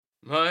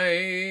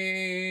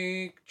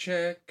Mic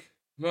check.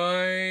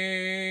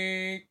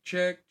 Mic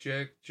check,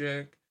 check,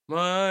 check.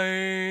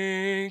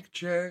 Mic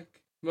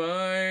check.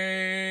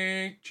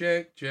 Mic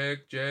check,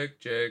 check, check,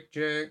 check,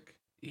 check.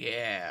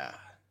 Yeah.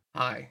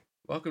 Hi.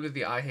 Welcome to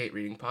the I Hate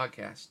Reading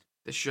podcast,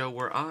 the show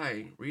where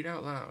I read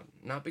out loud,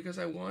 not because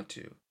I want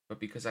to,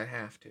 but because I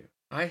have to.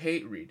 I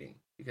hate reading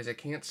because I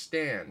can't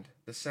stand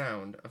the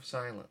sound of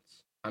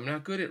silence. I'm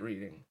not good at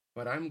reading,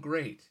 but I'm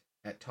great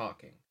at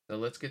talking. So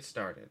let's get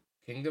started.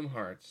 Kingdom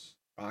Hearts,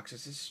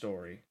 Roxas'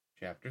 Story,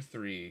 Chapter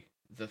 3,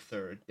 The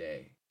Third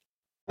Day.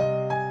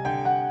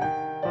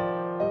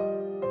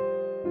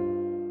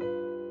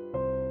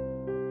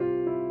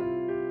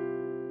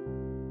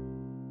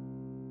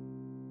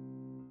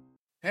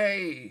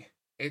 Hey,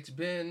 it's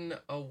been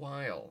a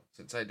while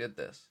since I did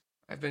this.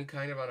 I've been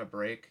kind of on a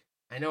break.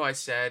 I know I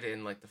said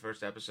in the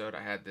first episode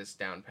I had this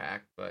down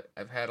packed, but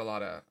I've had a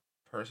lot of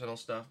personal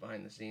stuff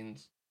behind the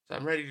scenes. So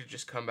I'm ready to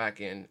just come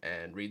back in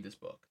and read this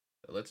book.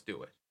 So let's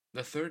do it.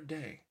 The Third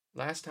Day.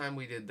 Last time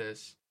we did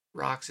this,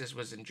 Roxas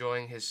was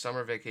enjoying his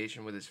summer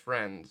vacation with his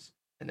friends,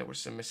 and there were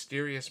some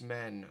mysterious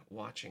men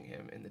watching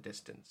him in the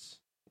distance.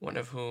 One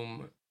of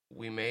whom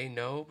we may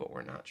know, but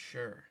we're not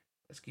sure.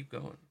 Let's keep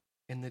going.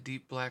 In the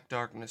deep black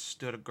darkness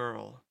stood a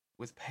girl,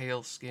 with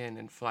pale skin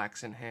and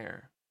flaxen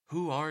hair.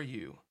 "Who are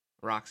you?"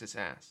 Roxas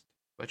asked,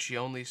 but she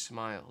only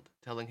smiled,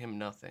 telling him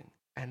nothing,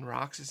 and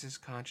Roxas's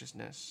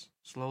consciousness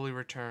slowly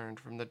returned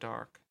from the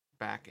dark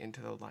back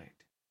into the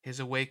light. His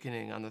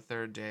awakening on the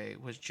third day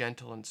was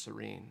gentle and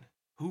serene.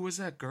 "Who was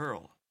that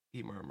girl?"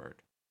 he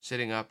murmured,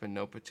 sitting up in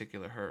no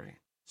particular hurry.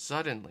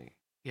 Suddenly,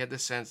 he had the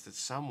sense that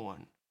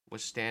someone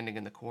was standing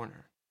in the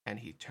corner, and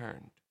he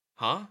turned.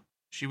 Huh?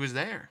 She was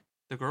there.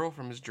 The girl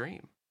from his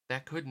dream.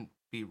 That couldn't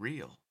be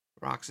real.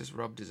 Roxas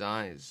rubbed his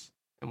eyes,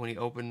 and when he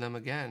opened them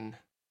again,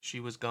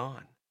 she was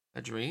gone.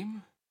 A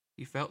dream?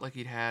 He felt like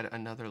he'd had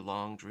another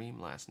long dream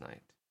last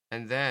night.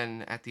 And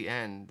then, at the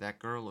end, that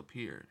girl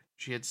appeared.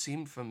 She had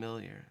seemed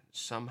familiar,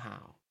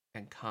 somehow,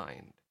 and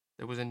kind.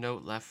 There was a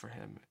note left for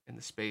him in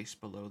the space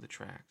below the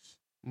tracks.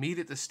 "Meet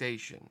at the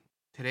station.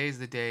 Today's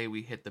the day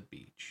we hit the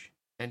beach.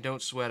 And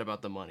don't sweat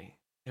about the money."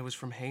 It was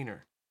from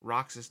Hayner.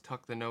 Roxas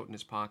tucked the note in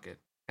his pocket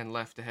and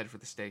left to head for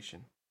the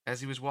station. As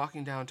he was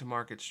walking down to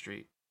Market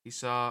Street, he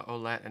saw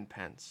Olette and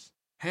Pence.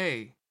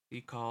 "Hey,"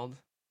 he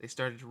called. They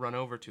started to run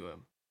over to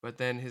him, but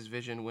then his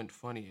vision went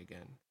funny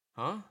again.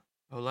 Huh?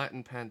 Olette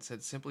and Pence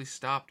had simply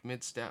stopped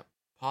mid-step,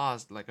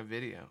 paused like a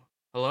video.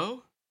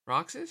 "Hello?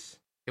 Roxas?"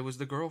 It was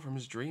the girl from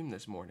his dream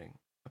this morning,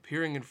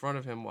 appearing in front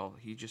of him while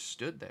he just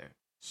stood there,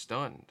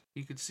 stunned.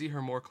 He could see her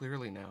more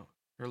clearly now.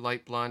 Her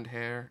light blonde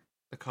hair,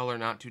 the color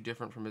not too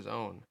different from his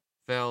own,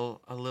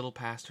 fell a little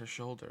past her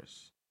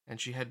shoulders,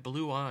 and she had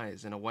blue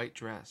eyes and a white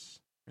dress.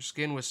 Her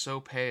skin was so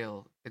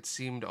pale it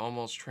seemed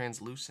almost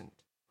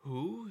translucent.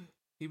 "Who?"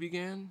 he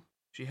began.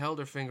 She held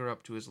her finger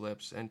up to his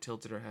lips and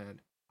tilted her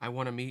head. "I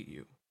want to meet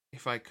you.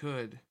 If I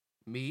could."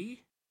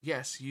 "Me?"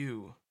 "Yes,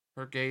 you."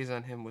 Her gaze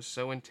on him was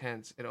so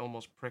intense it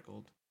almost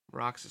prickled.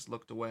 Roxas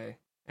looked away,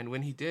 and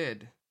when he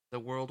did, the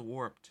world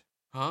warped.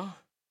 "Huh?"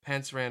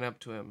 Pence ran up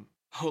to him.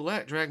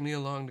 "Olette dragged me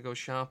along to go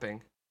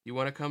shopping. You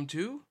want to come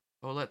too?"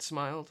 Olette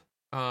smiled.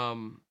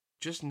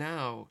 Just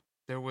now,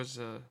 there was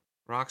a...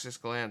 Roxas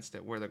glanced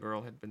at where the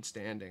girl had been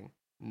standing.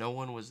 No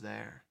one was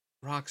there.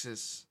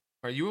 "Roxas,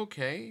 are you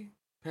okay?"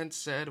 Pence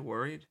said,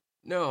 worried.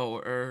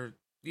 "No,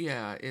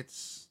 yeah,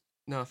 it's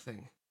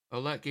nothing."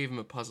 Olette gave him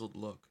a puzzled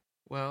look.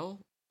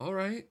 "Well, all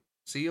right.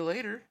 See you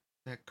later."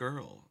 That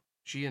girl.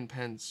 She and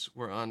Pence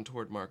were on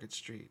toward Market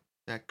Street.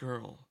 "That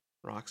girl,"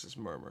 Roxas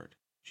murmured.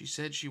 "She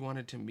said she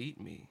wanted to meet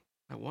me.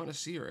 I want to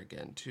see her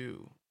again,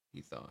 too,"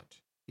 he thought.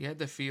 He had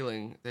the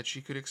feeling that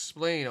she could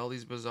explain all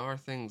these bizarre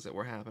things that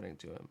were happening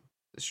to him.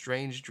 The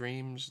strange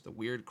dreams, the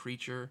weird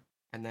creature,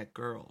 and that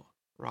girl.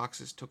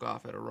 Roxas took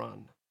off at a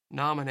run.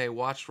 Naminé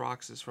watched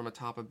Roxas from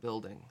atop a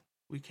building.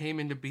 "We came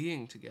into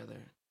being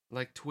together,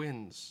 like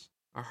twins.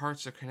 Our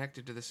hearts are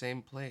connected to the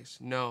same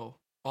place. No,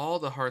 all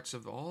the hearts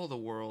of all the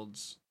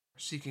worlds are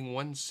seeking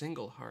one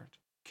single heart.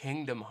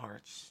 Kingdom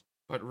Hearts.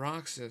 But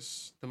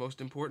Roxas, the most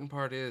important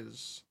part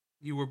is,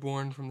 you were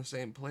born from the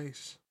same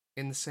place,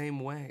 in the same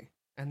way.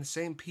 And the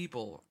same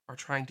people are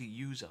trying to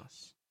use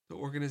us. The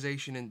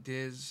organization and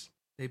Diz,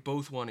 they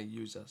both want to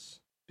use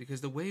us.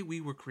 Because the way we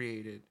were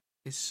created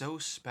is so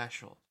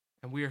special.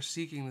 And we are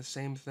seeking the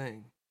same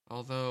thing.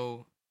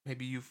 Although,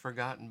 maybe you've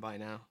forgotten by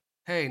now."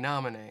 "Hey,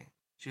 Naminé."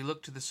 She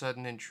looked to the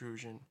sudden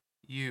intrusion.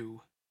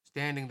 You.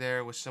 Standing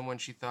there was someone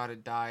she thought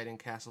had died in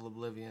Castle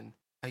Oblivion.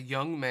 A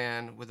young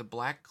man with a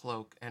black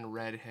cloak and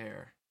red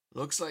hair.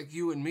 "Looks like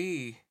you and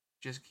me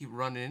just keep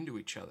running into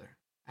each other."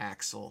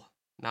 "Axel."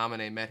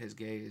 Naminé met his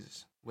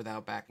gaze,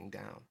 without backing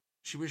down.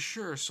 She was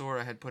sure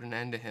Sora had put an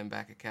end to him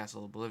back at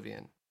Castle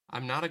Oblivion.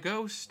 "I'm not a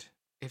ghost,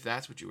 if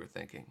that's what you were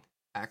thinking,"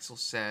 Axel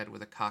said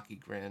with a cocky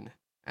grin,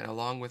 and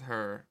along with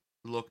her,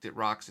 looked at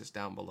Roxas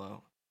down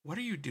below. "What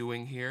are you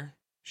doing here?"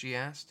 she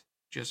asked.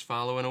 "Just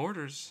following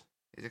orders."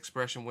 His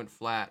expression went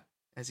flat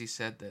as he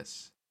said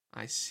this.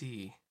 "I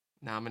see."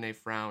 Naminé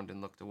frowned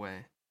and looked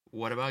away.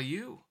 "What about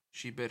you?"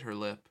 She bit her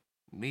lip.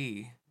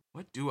 Me?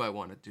 What do I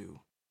want to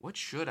do? What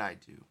should I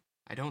do?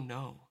 I don't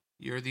know.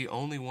 You're the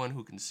only one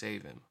who can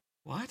save him.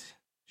 What?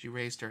 She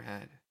raised her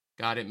head.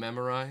 Got it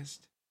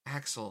memorized?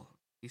 Axel.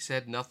 He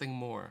said nothing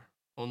more,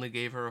 only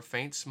gave her a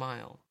faint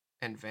smile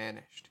and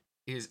vanished.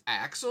 Is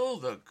Axel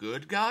the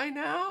good guy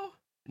now?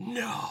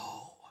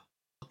 No.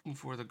 Looking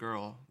for the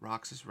girl,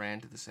 Roxas ran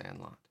to the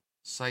sandlot.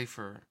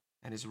 Cypher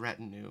and his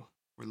retinue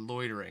were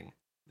loitering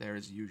there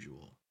as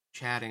usual,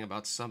 chatting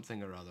about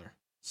something or other.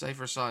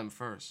 Cypher saw him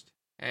first.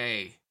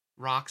 Hey,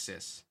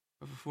 Roxas.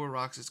 But before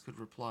Roxas could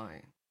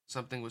reply,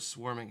 something was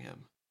swarming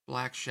him.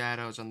 Black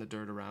shadows on the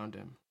dirt around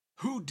him.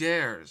 Who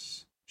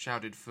dares?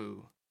 Shouted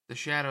Fu. The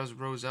shadows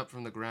rose up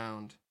from the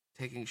ground,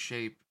 taking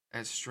shape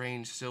as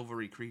strange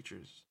silvery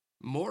creatures.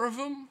 More of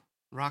them?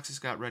 Roxas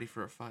got ready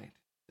for a fight.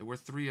 There were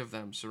 3 of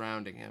them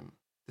surrounding him.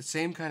 The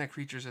same kind of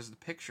creatures as the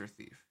picture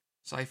thief.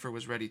 Cypher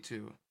was ready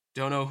too.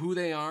 Don't know who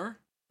they are,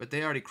 but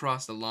they already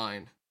crossed the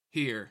line.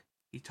 Here.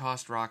 He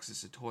tossed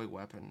Roxas a toy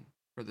weapon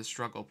for the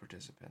struggle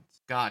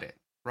participants. Got it.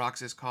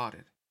 Roxas caught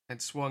it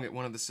and swung at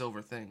one of the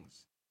silver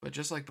things. But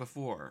just like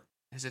before,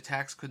 his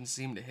attacks couldn't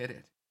seem to hit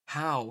it.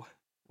 How?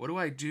 What do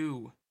I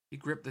do? He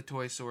gripped the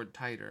toy sword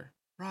tighter.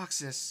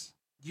 Roxas,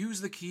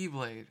 use the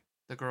keyblade.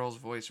 The girl's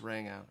voice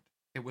rang out.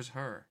 It was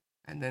her.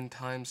 And then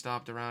time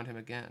stopped around him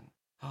again.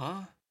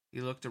 Huh?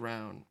 He looked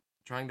around,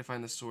 trying to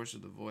find the source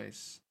of the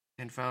voice,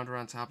 and found her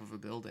on top of a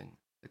building.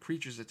 The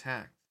creatures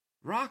attacked.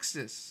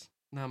 Roxas!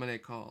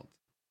 Naminé called.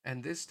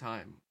 And this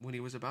time, when he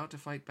was about to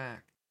fight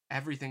back,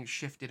 everything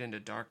shifted into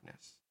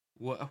darkness.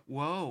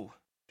 Whoa!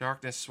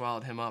 Darkness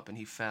swallowed him up and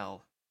he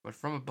fell. But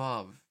from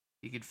above,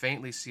 he could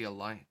faintly see a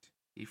light.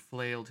 He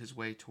flailed his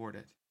way toward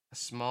it. A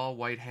small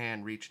white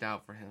hand reached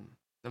out for him.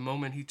 The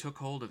moment he took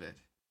hold of it,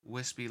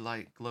 wispy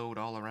light glowed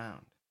all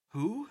around.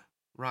 Who?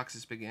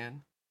 Roxas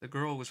began. The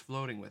girl was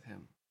floating with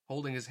him,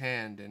 holding his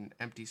hand in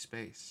empty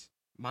space.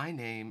 My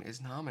name is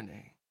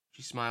Naminé.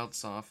 She smiled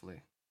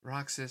softly.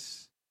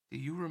 Roxas, do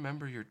you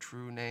remember your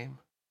true name?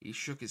 He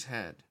shook his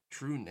head.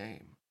 True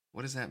name?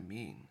 What does that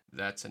mean?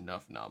 That's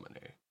enough,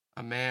 Naminé.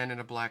 A man in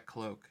a black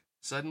cloak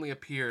suddenly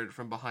appeared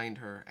from behind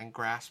her and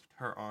grasped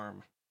her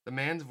arm. The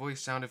man's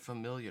voice sounded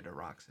familiar to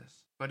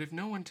Roxas. But if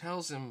no one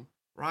tells him,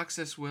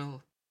 Roxas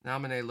will...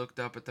 Naminé looked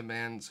up at the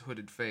man's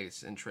hooded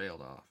face and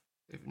trailed off.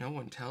 If no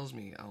one tells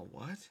me, I'll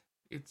what?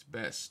 It's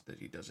best that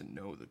he doesn't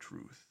know the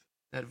truth.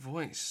 That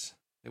voice,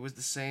 it was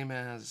the same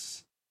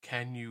as...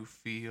 Can you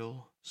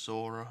feel,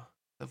 Sora?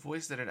 The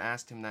voice that had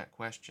asked him that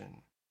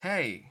question.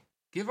 Hey,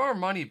 give our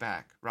money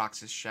back,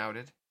 Roxas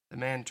shouted. The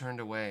man turned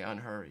away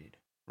unhurried.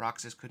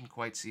 Roxas couldn't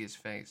quite see his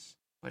face,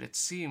 but it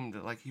seemed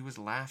like he was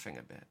laughing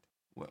a bit.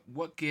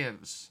 What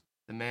gives?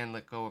 The man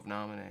let go of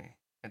Naminé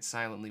and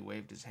silently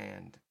waved his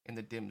hand. In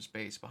the dim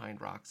space behind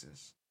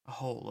Roxas, a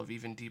hole of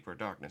even deeper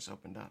darkness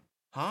opened up.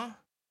 Huh?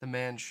 The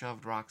man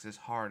shoved Roxas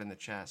hard in the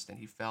chest and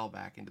he fell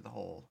back into the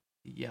hole.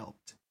 He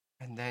yelped,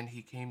 and then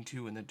he came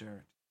to in the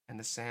dirt, and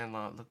the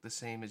sandlot looked the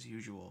same as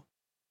usual.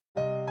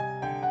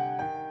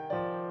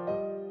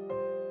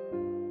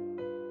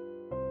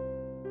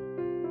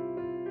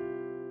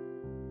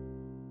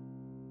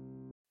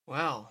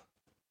 Well,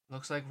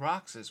 looks like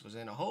Roxas was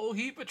in a whole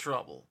heap of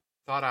trouble.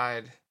 Thought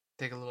I'd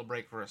take a little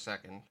break for a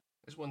second.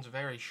 This one's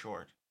very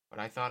short, but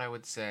I thought I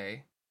would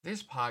say,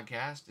 this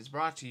podcast is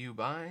brought to you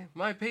by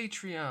my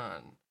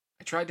Patreon.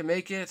 I tried to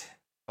make it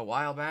a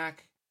while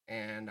back,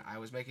 and I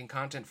was making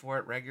content for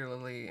it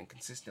regularly and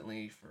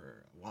consistently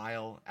for a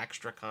while,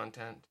 extra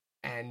content,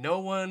 and no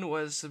one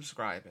was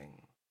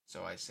subscribing.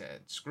 So I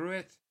said, screw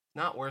it,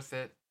 not worth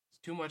it, it's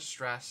too much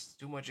stress,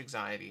 too much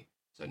anxiety.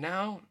 So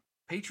now,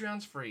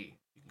 Patreon's free.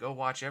 You can go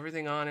watch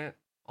everything on it,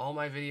 all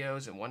my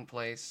videos in one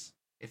place.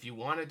 If you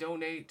want to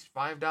donate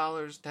 $5,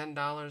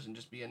 $10, and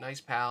just be a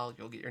nice pal,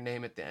 you'll get your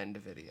name at the end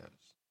of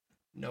videos.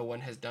 No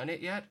one has done it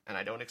yet, and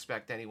I don't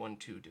expect anyone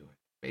to do it.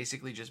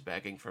 Basically just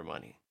begging for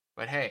money.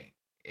 But hey,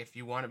 if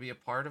you want to be a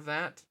part of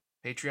that,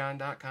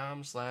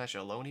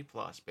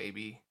 patreon.com/aloniplus,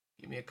 baby.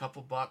 Give me a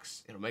couple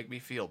bucks. It'll make me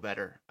feel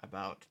better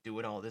about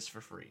doing all this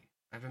for free.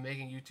 I've been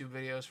making YouTube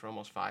videos for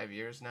almost 5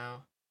 years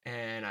now,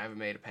 and I haven't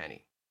made a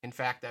penny. In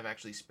fact, I've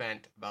actually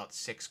spent about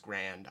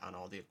 $6,000 on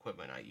all the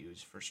equipment I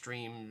use for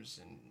streams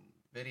and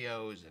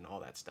videos and all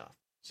that stuff.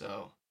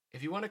 So,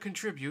 if you want to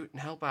contribute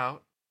and help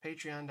out,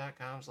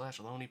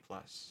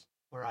 patreon.com/aloniplus,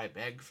 where I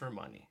beg for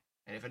money.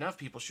 And if enough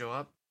people show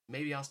up,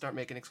 maybe I'll start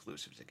making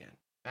exclusives again.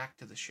 Back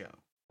to the show.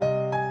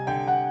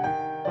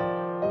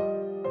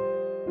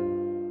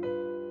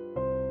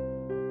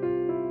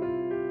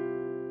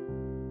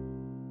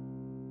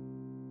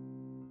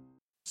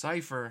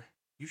 Cypher,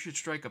 you should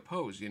strike a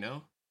pose, you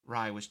know?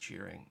 Rai was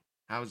cheering.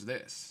 How's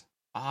this?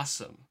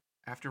 Awesome.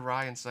 After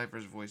Rai and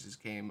Cypher's voices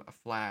came a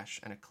flash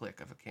and a click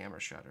of a camera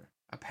shutter.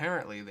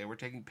 Apparently, they were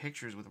taking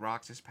pictures with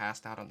Roxas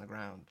passed out on the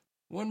ground.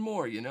 One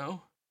more, you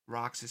know?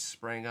 Roxas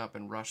sprang up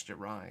and rushed at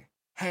Rai.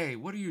 Hey,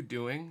 what are you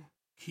doing?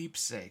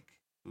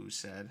 Keepsake, Fu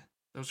said.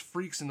 Those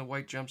freaks in the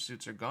white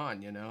jumpsuits are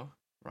gone, you know?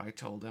 Rai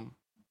told him.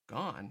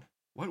 Gone?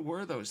 What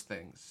were those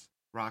things?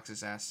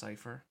 Roxas asked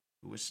Cypher,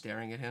 who was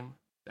staring at him.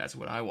 That's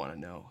what I want to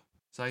know.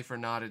 Cypher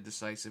nodded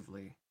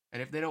decisively.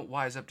 And if they don't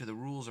wise up to the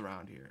rules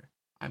around here,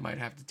 I might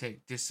have to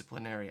take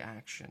disciplinary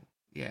action.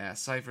 Yeah,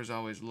 Cypher's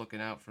always looking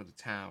out for the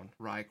town,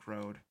 Rye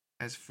crowed,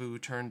 as Fu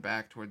turned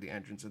back toward the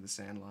entrance of the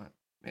sandlot.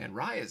 Man,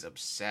 Rye is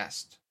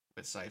obsessed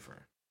with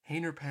Cypher.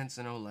 Hayner, Pence,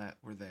 and Olette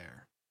were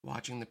there,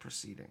 watching the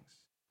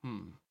proceedings.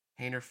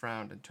 Hayner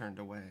frowned and turned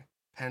away.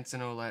 Pence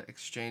and Olette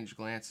exchanged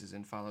glances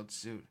and followed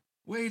suit.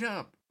 Wait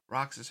up!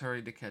 Roxas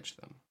hurried to catch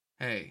them.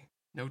 Hey,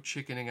 no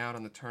chickening out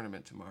on the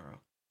tournament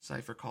tomorrow,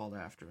 Cypher called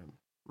after him.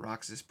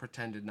 Roxas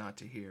pretended not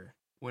to hear.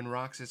 When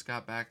Roxas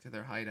got back to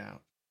their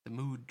hideout, the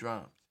mood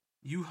dropped.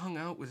 You hung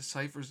out with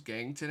Cypher's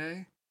gang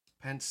today?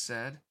 Pence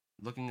said,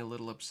 looking a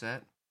little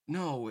upset.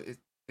 No,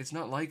 it's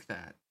not like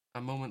that.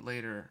 A moment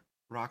later,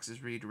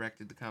 Roxas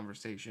redirected the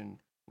conversation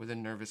with a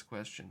nervous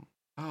question.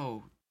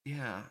 Oh,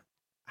 yeah.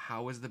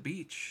 How was the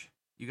beach?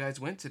 You guys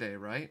went today,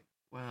 right?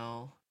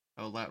 Well,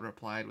 Olette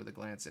replied with a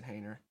glance at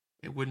Hayner.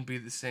 It wouldn't be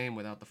the same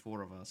without the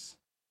four of us.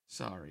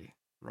 Sorry.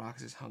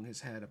 Roxas hung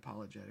his head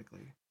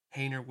apologetically.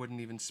 Hayner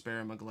wouldn't even spare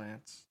him a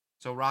glance.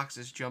 So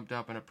Roxas jumped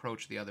up and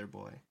approached the other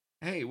boy.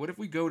 Hey, what if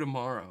we go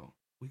tomorrow?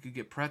 We could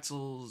get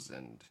pretzels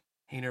and...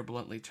 Hayner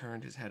bluntly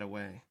turned his head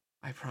away.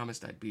 I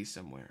promised I'd be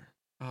somewhere.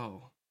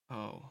 Oh.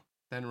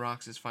 Then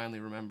Roxas finally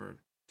remembered.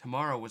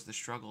 Tomorrow was the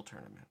struggle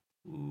tournament.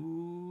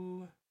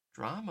 Ooh,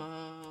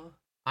 drama.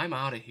 I'm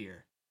out of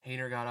here.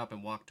 Hayner got up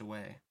and walked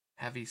away.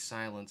 Heavy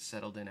silence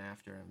settled in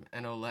after him,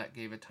 and Olette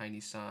gave a tiny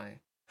sigh.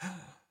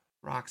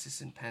 Roxas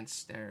and Pence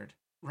stared.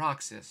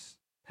 Roxas,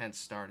 Pence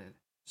started.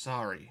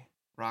 Sorry.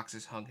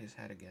 Roxas hung his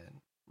head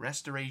again.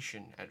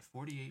 Restoration at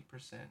 48%.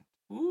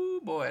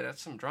 Ooh, boy,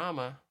 that's some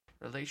drama.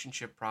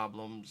 Relationship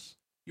problems.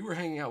 You were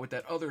hanging out with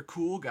that other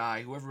cool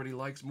guy who everybody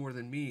likes more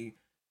than me,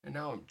 and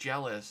now I'm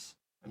jealous.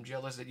 I'm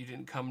jealous that you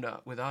didn't come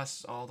with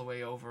us all the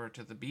way over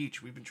to the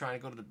beach. We've been trying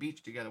to go to the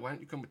beach together. Why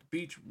don't you come to the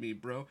beach with me,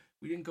 bro?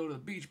 We didn't go to the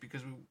beach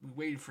because we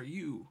waited for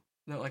you.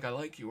 Not like I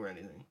like you or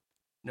anything.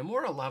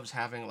 Nomura loves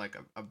having like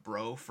a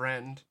bro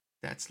friend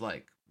that's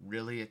like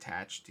really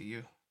attached to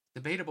you.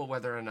 Debatable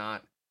whether or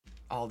not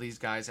all these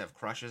guys have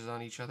crushes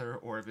on each other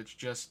or if it's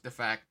just the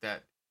fact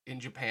that in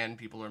Japan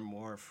people are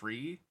more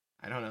free.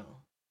 I don't know.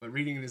 But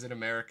reading it as an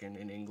American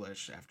in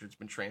English after it's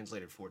been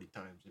translated 40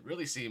 times, it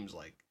really seems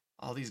like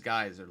all these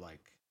guys are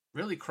like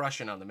really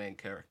crushing on the main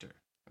character.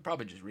 I'm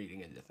probably just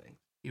reading into things.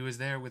 He was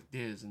there with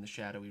Diz in the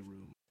shadowy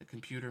room. The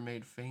computer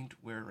made faint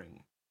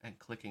whirring and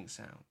clicking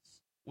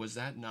sounds. Was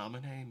that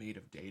Naminé made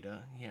of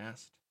data? He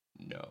asked.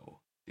 No,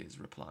 Diz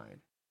replied,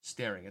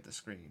 staring at the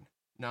screen.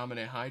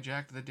 Naminé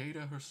hijacked the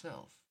data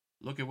herself.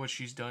 Look at what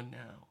she's done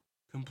now.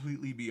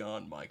 Completely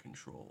beyond my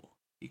control.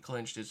 He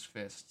clenched his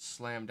fist,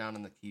 slammed down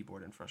on the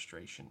keyboard in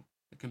frustration.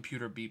 The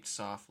computer beeped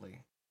softly.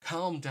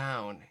 Calm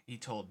down, he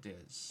told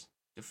Diz,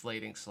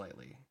 deflating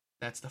slightly.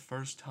 That's the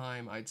first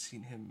time I'd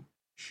seen him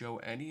show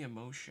any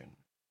emotion.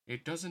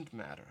 It doesn't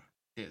matter,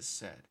 Diz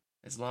said.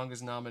 As long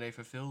as Naminé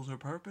fulfills her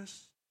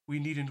purpose, we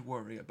needn't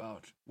worry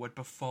about what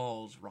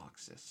befalls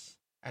Roxas.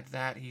 At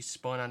that, he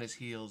spun on his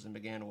heels and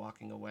began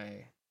walking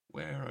away.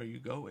 Where are you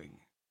going?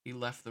 He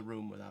left the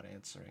room without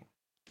answering.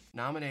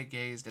 Naminé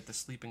gazed at the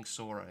sleeping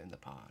Sora in the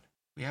pod.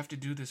 We have to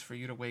do this for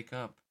you to wake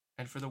up,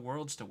 and for the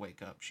worlds to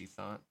wake up, she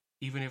thought.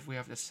 Even if we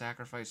have to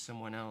sacrifice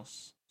someone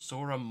else,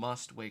 Sora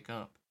must wake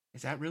up.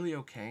 Is that really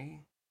okay?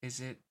 Is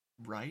it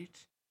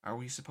right? Are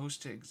we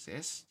supposed to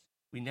exist?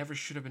 We never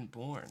should have been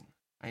born.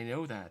 I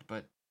know that,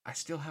 but I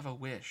still have a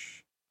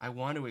wish. I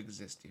want to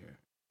exist here.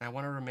 I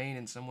want to remain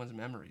in someone's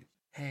memories.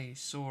 Hey,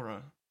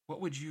 Sora, what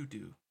would you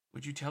do?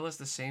 Would you tell us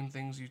the same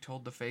things you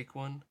told the fake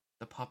one?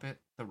 The puppet?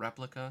 The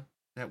replica?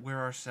 That we're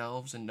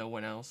ourselves and no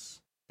one else?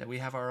 That we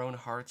have our own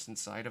hearts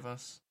inside of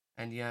us?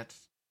 And yet,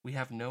 we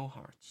have no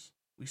hearts.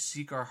 We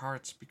seek our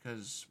hearts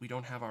because we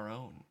don't have our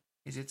own.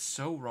 Is it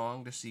so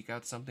wrong to seek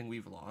out something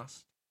we've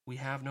lost? We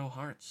have no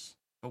hearts.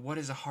 But what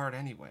is a heart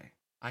anyway?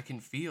 I can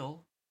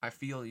feel. I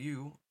feel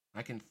you.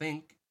 I can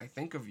think. I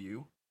think of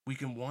you. We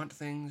can want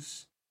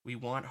things. We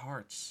want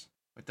hearts.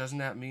 But doesn't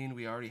that mean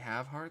we already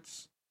have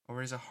hearts?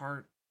 Or is a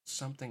heart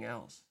something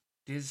else?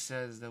 Diz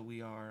says that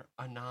we are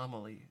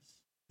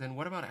anomalies. Then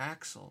what about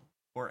Axel?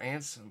 Or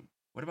Ansem?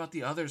 What about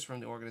the others from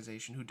the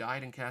organization who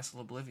died in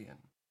Castle Oblivion?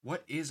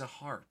 What is a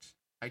heart?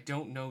 I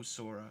don't know,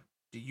 Sora.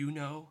 Do you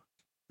know?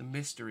 The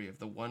mystery of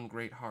the one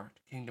great heart,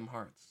 Kingdom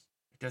Hearts.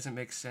 It doesn't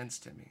make sense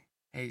to me.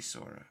 Hey,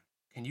 Sora,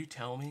 can you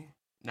tell me?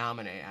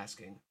 Naminé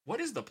asking, what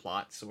is the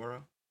plot,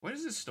 Sora? What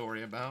is this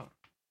story about?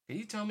 Can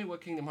you tell me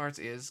what Kingdom Hearts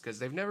is? Because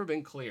they've never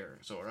been clear,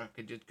 Sora.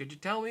 Could you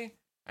tell me?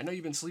 I know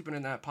you've been sleeping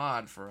in that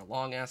pod for a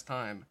long-ass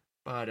time,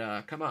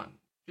 but come on.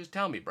 Just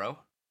tell me, bro.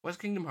 What's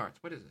Kingdom Hearts?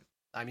 What is it?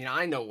 I mean,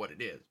 I know what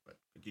it is, but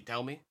could you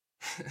tell me?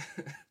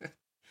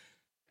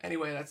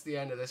 Anyway, that's the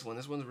end of this one.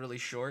 This one's really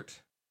short.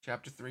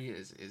 Chapter 3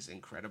 is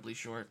incredibly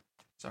short.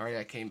 Sorry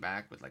I came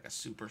back with like a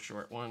super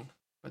short one,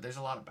 but there's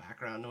a lot of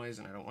background noise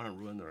and I don't want to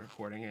ruin the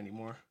recording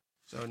anymore.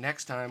 So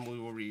next time we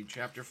will read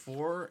Chapter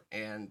 4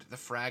 and The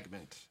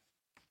Fragment.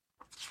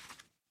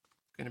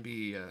 Gonna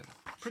be a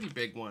pretty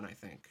big one, I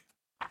think.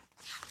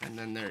 And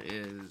then there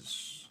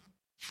is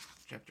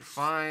Chapter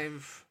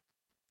 5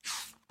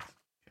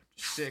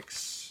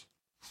 6,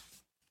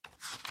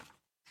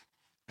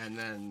 and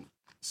then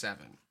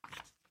 7.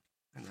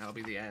 And that'll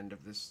be the end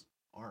of this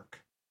arc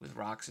with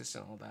Roxas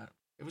and all that.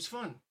 It was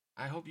fun.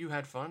 I hope you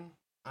had fun.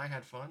 I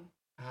had fun.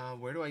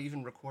 Where do I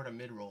even record a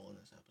mid-roll in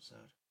this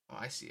episode? Oh,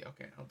 I see.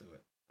 Okay, I'll do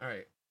it. All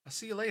right. I'll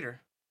see you later.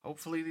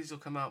 Hopefully these will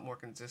come out more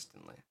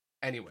consistently.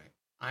 Anyway,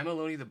 I'm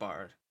Aloni the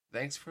Bard.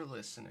 Thanks for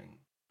listening.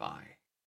 Bye.